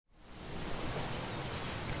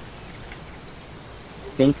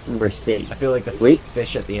think we're safe. I feel like the Wait.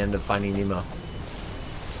 fish at the end of Finding Nemo.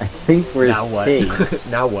 I think we're Now what? safe.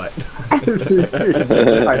 Now what?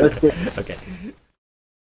 Alright, let's get. Okay.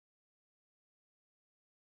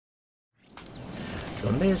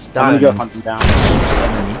 ¿Dónde I'm están gonna go hunt them down. sus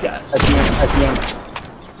enemigas? At the end. At the end.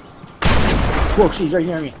 Whoa, she's right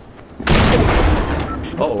near me.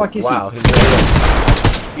 Oh, fuck is wow.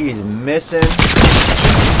 He's missing.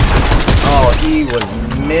 Oh, he was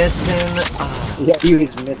missing. Oh, Yeah, he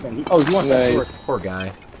was missing. He wants that sword. poor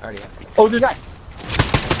guy. Already have. Oh, there's a guy.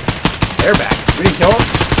 They're back. We didn't kill him?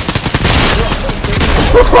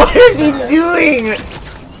 What is he doing?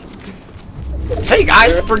 Hey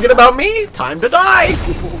guys, forget about me. Time to die.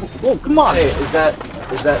 Whoa, come on. Hey, is that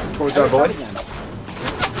towards our boy?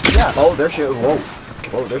 Yeah. Oh, they're shooting. Whoa.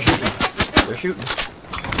 Whoa, they're shooting. They're shooting.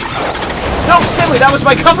 No, Stanley, that was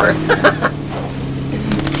my cover.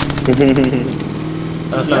 You're dead.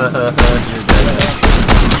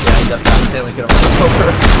 Yeah, Stanley's gonna run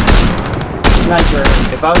over. Sniper.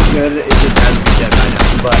 If I was good, it just has to be dead by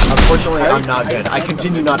now. But unfortunately, I'm not good. I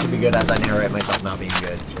continue not to be good as I narrate myself not being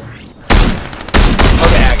good.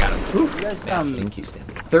 Okay, I got him. You guys, Thank you,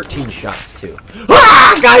 Stanley. 13 shots too.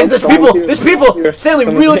 Ah, guys, there's people! There's people! Stanley,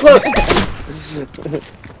 really close!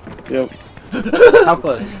 Yep. how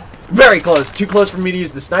close? Very close. Too close for me to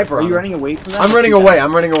use the sniper Are on you him. running away from them? I'm running away.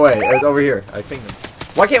 I'm running away. It's over here. I pinged them.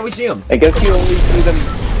 Why can't we see them? I guess you only see them.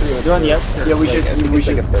 They're on the outskirts. Yeah, we should. We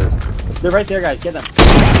should. Like a first. They're right there, guys. Get them.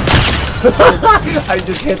 I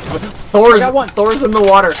just hit Thor's. I got one. Thor's in the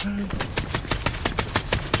water.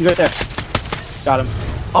 He's right there. Got him.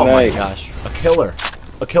 Oh Nice. my gosh! A killer.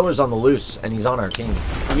 A killer's on the loose, and he's on our team.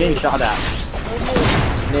 I'm getting shot at.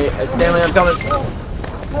 Nate, Stanley, I'm coming.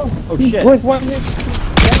 Oh shit. With one hit.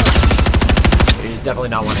 He's definitely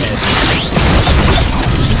not one hit.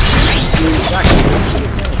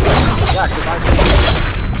 Zach, revive me.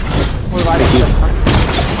 Revive me.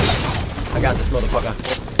 I got this motherfucker.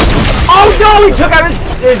 Oh no! He took out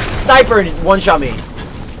his sniper and one-shot me.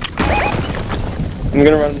 I'm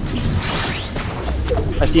gonna run.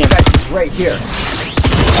 I see him. He's right here.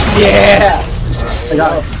 Yeah! I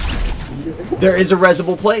got him. There is a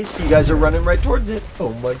resable place. You guys are running right towards it.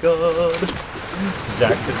 Oh my god.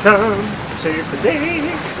 Zach the town. Save the day.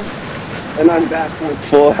 And I'm back with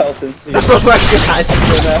full health and safety. Oh my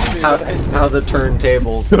god. How the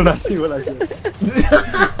turntables. Don't ask me what I did.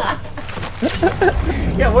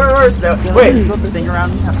 Yeah, where was that? Wait, You put the thing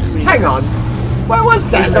around me after we... hang on. Where was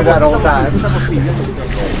that whole time?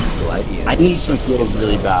 I need some heals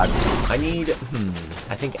really bad. I need,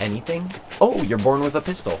 I think anything. Oh, you're born with a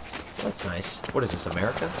pistol. That's nice. What is this,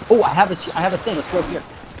 America? Oh, I have a thing. Let's go up here.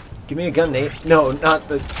 Give me a gun, Nate. No, not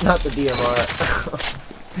the DMR.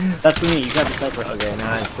 That's for me. You got the sniper. Okay,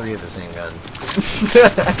 now I have 3 of the same gun.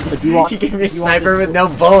 If you want, He gave me a if you want sniper this- with no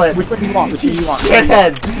bullets. Which one do you want? Which one do you want?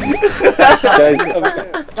 Shithead. Guys,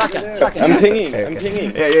 Shotgun. I'm pinging. Okay, I'm okay.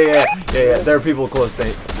 pinging. Yeah. There are people close,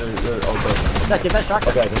 Nate. They're also. Zach, get that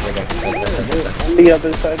shotgun. Okay. Nice. The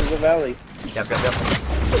other side of the valley. Yep.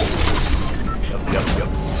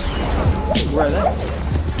 Where are they?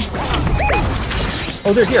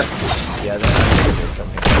 Oh, they're here. Yeah, they're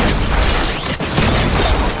coming.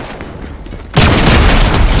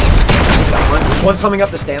 One's coming up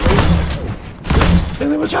to Stanley.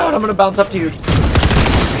 Stanley, watch out! I'm gonna bounce up to you.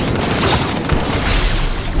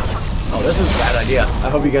 Oh, this is a bad idea. I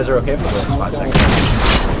hope you guys are okay for the next 5 seconds.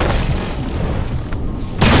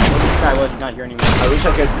 This guy was not here anymore. I wish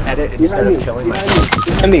I could edit instead of killing myself.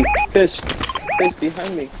 Behind me. Fish. Fish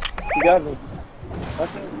behind me. You got me.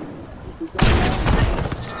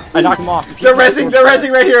 I knocked him off. They're rezzing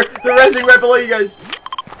right here. They're rezzing right below you guys.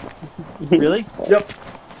 Really? Yep.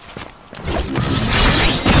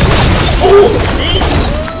 Oh!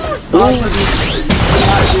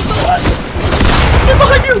 Get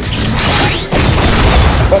behind you!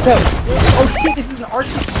 Watch out. Oh shit, this is an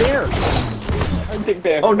Arctic bear. Arctic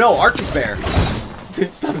bear. Oh no, Arctic bear.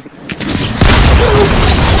 Stop.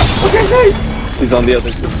 Okay, nice. He's on the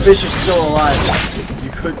other side. Fish is still alive.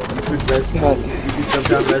 You could res me. You could jump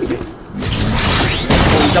down and res me.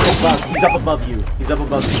 Oh, he's up above you. He's up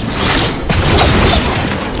above you.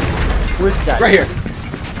 Where's this guy? Right here.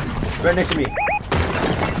 Right next to me. He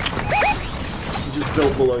just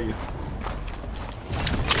built below you.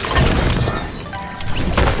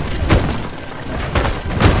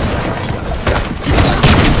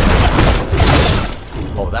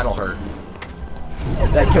 Oh, that'll hurt.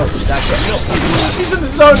 That kills him. That kills him. No, he's in the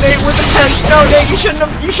zone, Nate. With the tent. No, Nate, you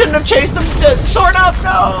shouldn't have chased him. Sword up.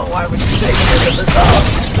 No. Why would you take him into the zone?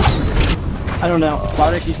 I don't know.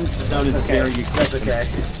 Product isn't the zone is Okay. very. That's okay.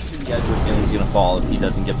 You guys were saying he's gonna fall if he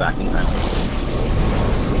doesn't get back in time.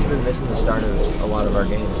 been missing the start of a lot of our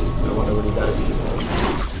games. I wonder what he does.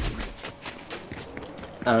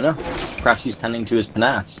 I don't know. Perhaps he's tending to his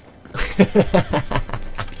panace.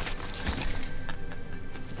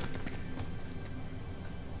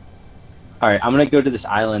 Alright, I'm gonna go to this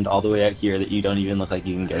island all the way out here that you don't even look like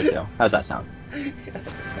you can go to. How's that sound? Yes.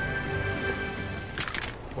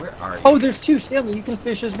 Where are you? Oh, there's two. Stanley, you can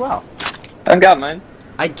fish as well. I've got mine.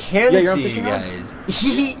 I can Yeah, you're on see you fishing rod? guys.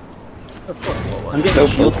 I'm getting a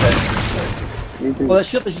shield fish. Me too. Well, that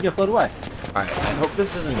shield fish is gonna float away. Alright, I hope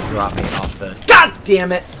this doesn't drop me off the... God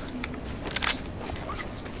damn it!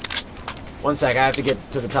 One sec, I have to get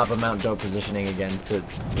to the top of Mount Dope positioning again to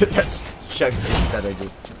get that chug fish that I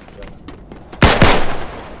just...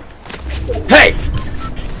 Hey!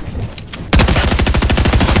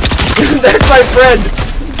 That's my friend!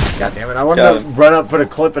 God damn it, I wanted to run up, put a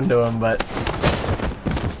clip into him, but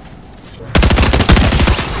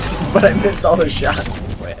I missed all the shots.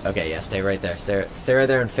 Wait, okay, yeah, stay right there. Stay right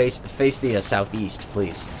there and face the southeast,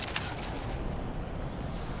 please.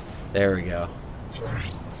 There we go. Are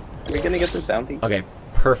we gonna get this bounty? Okay,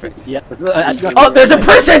 perfect. Yeah. Oh, there's a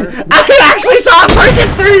person! I actually saw a person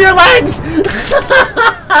through your legs!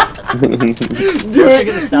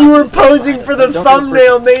 Dude, you were posing for the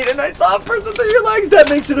thumbnail, Nate, and I saw a person through your legs. That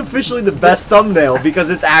makes it officially the best thumbnail because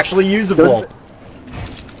it's actually usable.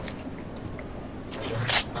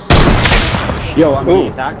 Yo, I'm being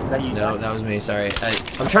attacked. Is that you? No, that was me. Sorry.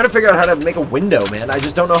 I'm trying to figure out how to make a window, man. I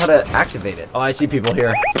just don't know how to activate it. Oh, I see people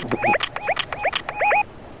here.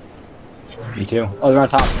 Me too. Oh, they're on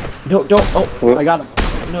top. No, don't. Oh, I got them.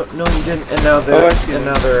 no, you didn't. And now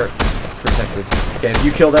they're protected. Okay, if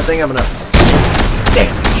you kill that thing, I'm gonna.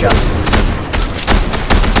 Damn, just missed him.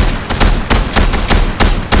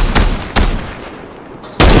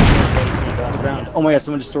 Oh my god,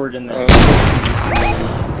 someone just stored in there. I'm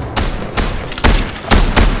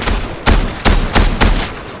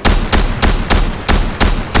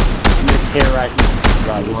gonna terrorize you.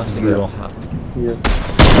 God, this is brutal. Yeah.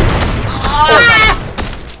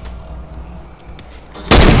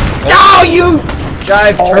 No, you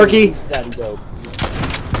jive turkey! Daddy go.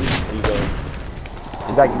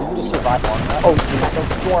 Is that you just survive on that? Oh, the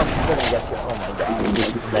storm is gonna get you. Oh my god.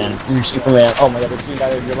 Superman. You're Superman. Oh my god, there's a guy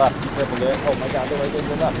over your left. Be careful there. Oh my god, they're right there to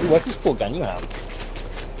your left. Ooh, what's this cool gun you have?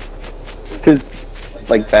 It's his,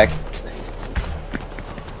 like, back.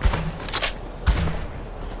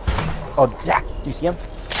 Oh, Zach, do you see him?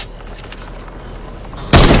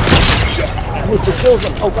 Mr. kills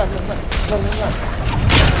him. Oh god, run.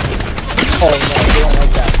 Oh no, they don't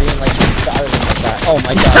like that. They didn't like that. Oh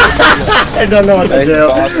my god. I don't know what to do.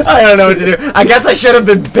 I don't know what to do. I guess I should have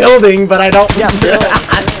been building, but I don't. Yeah,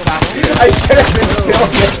 I should have been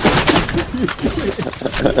building.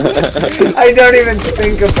 I don't even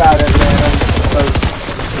think about it, man.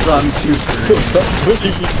 I'm too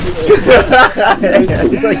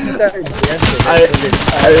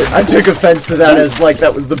I took offense to that as like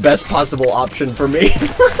that was the best possible option for me.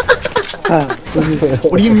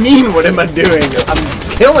 What do you mean? What am I doing? I'm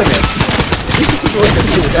killing it.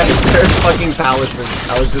 There's fucking palaces.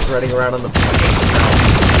 I was just running around on the fucking snow.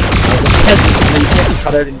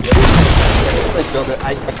 Cut out and get it.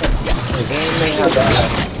 I can't.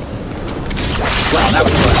 Wow, that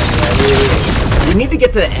was fun. We need to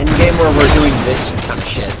get to the end game where we're doing this kind of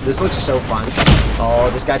shit. This looks so fun. Oh,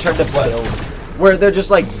 this guy tried to build. Where they're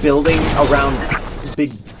just like building around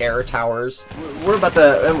big air towers. We're about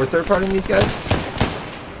to, and we're third partying these guys.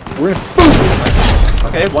 We're gonna boom.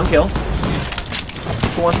 Okay, one kill.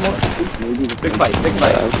 Who wants more? Big fight, big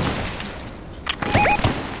fight.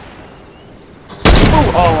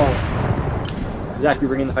 Oh! Zach, you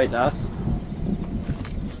bringing the fight to us?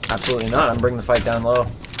 Absolutely not. I'm bringing the fight down low.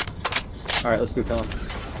 Alright, let's go kill him.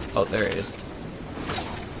 Oh, there he is.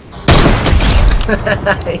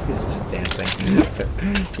 He was just dancing.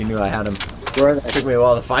 He knew I had him. Where are they? It took me a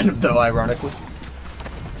while to find him, though, ironically.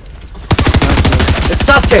 It's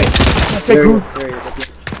Sasuke! Sasuke-kun! There he is.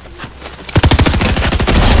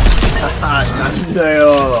 Haha,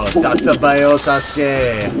 nandayo! Tatabayo,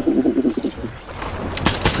 Sasuke!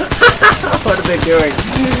 What are they doing?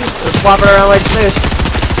 They're flopping around like fish.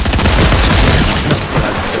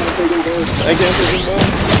 I can't take him down.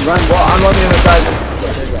 Run, well, I'm on the other side.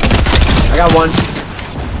 I got one.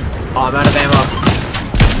 Oh, I'm out of ammo.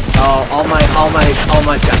 Oh, all mine's got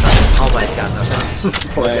nothing. All mine's got nothing.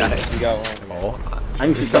 Poor guy. You got one. Oh,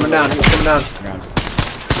 he's coming down. He's coming down.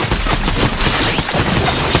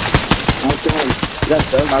 Is that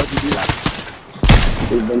so? How would you do that?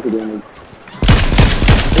 There's a bunch of damage.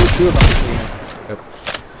 There's two of them. Yep.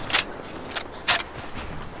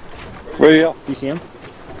 Where are you at? Do you see him?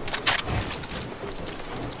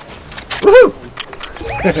 Woohoo!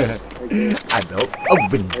 I built a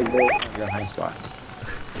window. You're a high spot.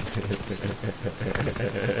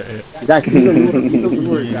 Exactly.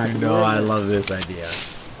 You know I love this idea. I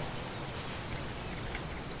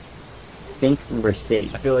think we're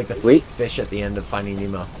safe. I feel like the Wait. fish at the end of Finding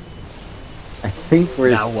Nemo. I think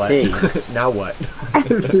we're Now what? safe. Now what?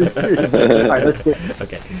 Alright, let's go.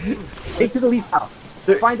 Okay. Take to the leaf pile.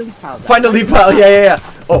 Find the leaf pile. Find a leaf pile. Yeah.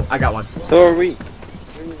 Oh, I got one. So are we.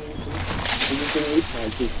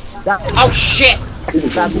 Oh shit!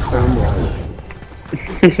 I'm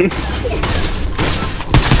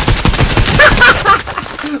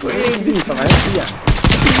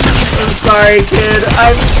sorry, kid.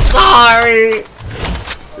 I'm sorry.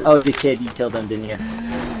 Oh, the kid, you killed him, didn't you?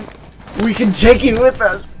 We can take you with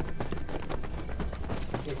us.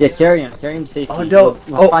 Yeah, carry him safely. Oh no!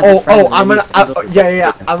 I'm gonna.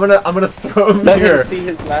 I'm gonna throw him Let here. me see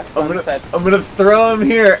his last sunset. I'm gonna throw him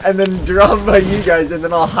here and then draw him by you guys, and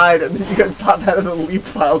then I'll hide, and then you guys pop out of the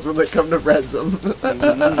leaf piles when they come to res him.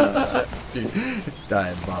 It's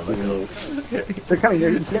diabolical. They're coming.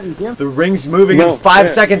 They're getting him. The ring's moving in 5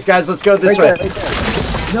 seconds, guys. Let's go this way.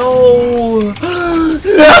 No!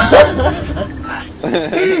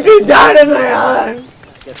 He died in my arms.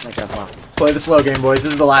 Guess my grandpa. Play the slow game, boys.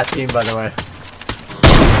 This is the last team, by the way.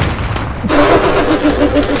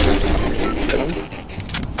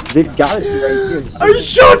 They've got it right here.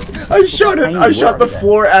 I shot the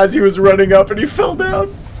floor as he was running up, and he fell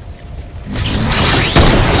down.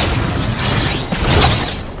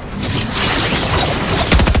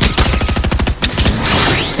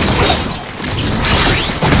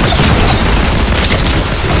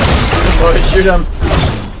 Oh, shoot him.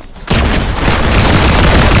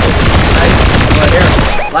 Right here.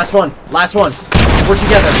 Last one. We're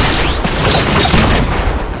together.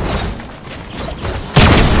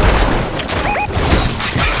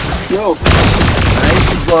 Yo. Nice,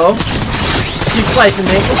 he's low. Just keep slicing,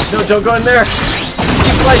 Nate. No, don't go in there. Just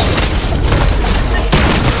keep slicing.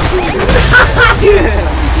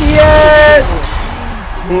 Yes!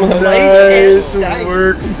 Nice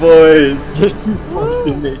work, boys. Just keep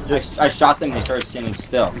slicing it. I shot them, they started standing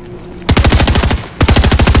still.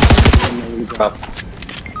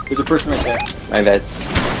 There's a person right there. My bad.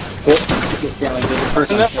 There's a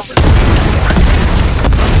person right there.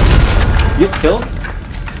 You get killed?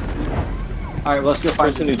 Alright, well, let's go The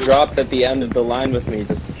find person who dropped at the end of the line with me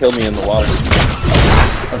just to kill me in the water.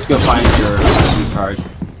 Let's go find your ID card.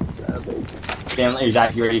 Stanley, is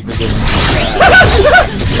that you ready for this?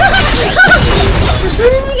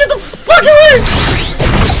 Get the fuck away!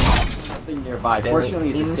 Something nearby.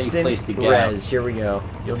 Fortunately, it's a safe place to go. Res. Here we go.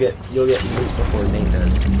 You'll get moved before Nate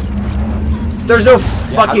does. There's no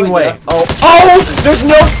fucking way. Oh! There's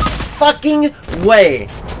no fucking way.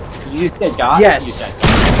 You just said God? Yes. You said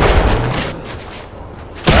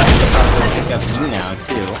you now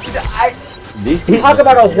too. Talk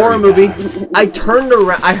about a horror movie. I turned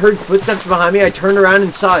around. I heard footsteps behind me. I turned around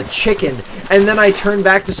and saw a chicken, and then I turned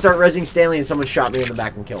back to start rezzing Stanley, and someone shot me in the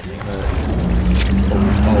back and killed me.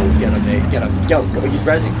 Oh, get him, Nate. Get him. Go. He's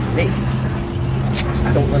rezzing. Nate.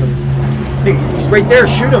 Don't let him. Nate, he's right there.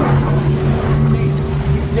 Shoot him.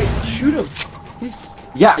 Nate, shoot him. He's.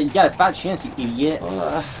 Yeah, you got a bad chance, you idiot.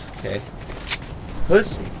 Okay.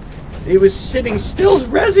 Pussy. He was sitting still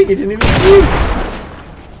rezzing. He didn't even move.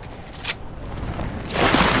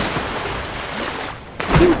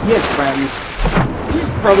 He has friends. He's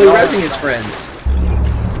probably rezzing his friends.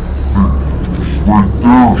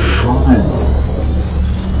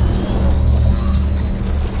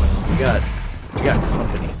 We got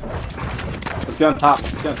company. Let's go on top.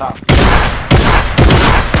 Let's go on top.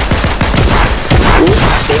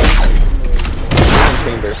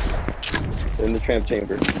 Chamber. In the tramp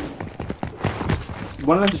chamber.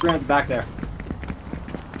 One of them just ran at the back there.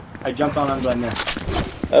 I jumped on him, but I missed.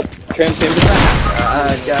 Up, tramp chamber.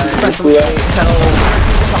 Guys,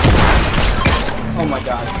 Oh my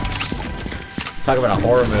god. talk about a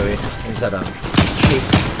horror movie. Here's that chase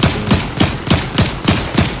scene.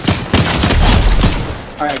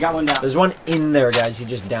 Alright, I got one down. There's one in there, guys. He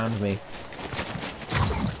just downed me.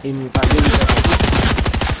 In. Right here.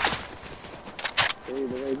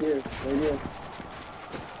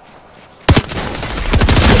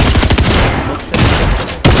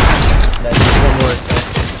 That's one more thing.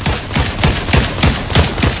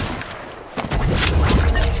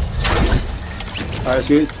 Alright,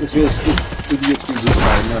 let's do this.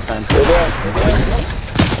 No offense.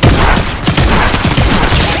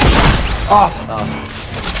 Oh!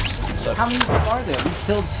 So, How many are there? We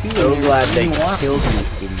killed two. so glad they killed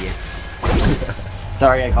you, idiots.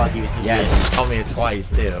 Sorry, I called you. Yes, you called me it twice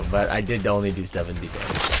too, but I did only do 70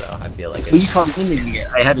 damage, so I feel like Well, you called me.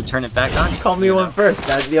 I had to turn it back on. you called me one first.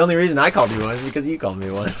 That's the only reason I called you one is because you called me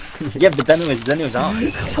one. Yeah, but then it was on.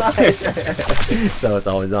 So it's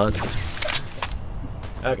always on.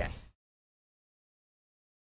 Okay.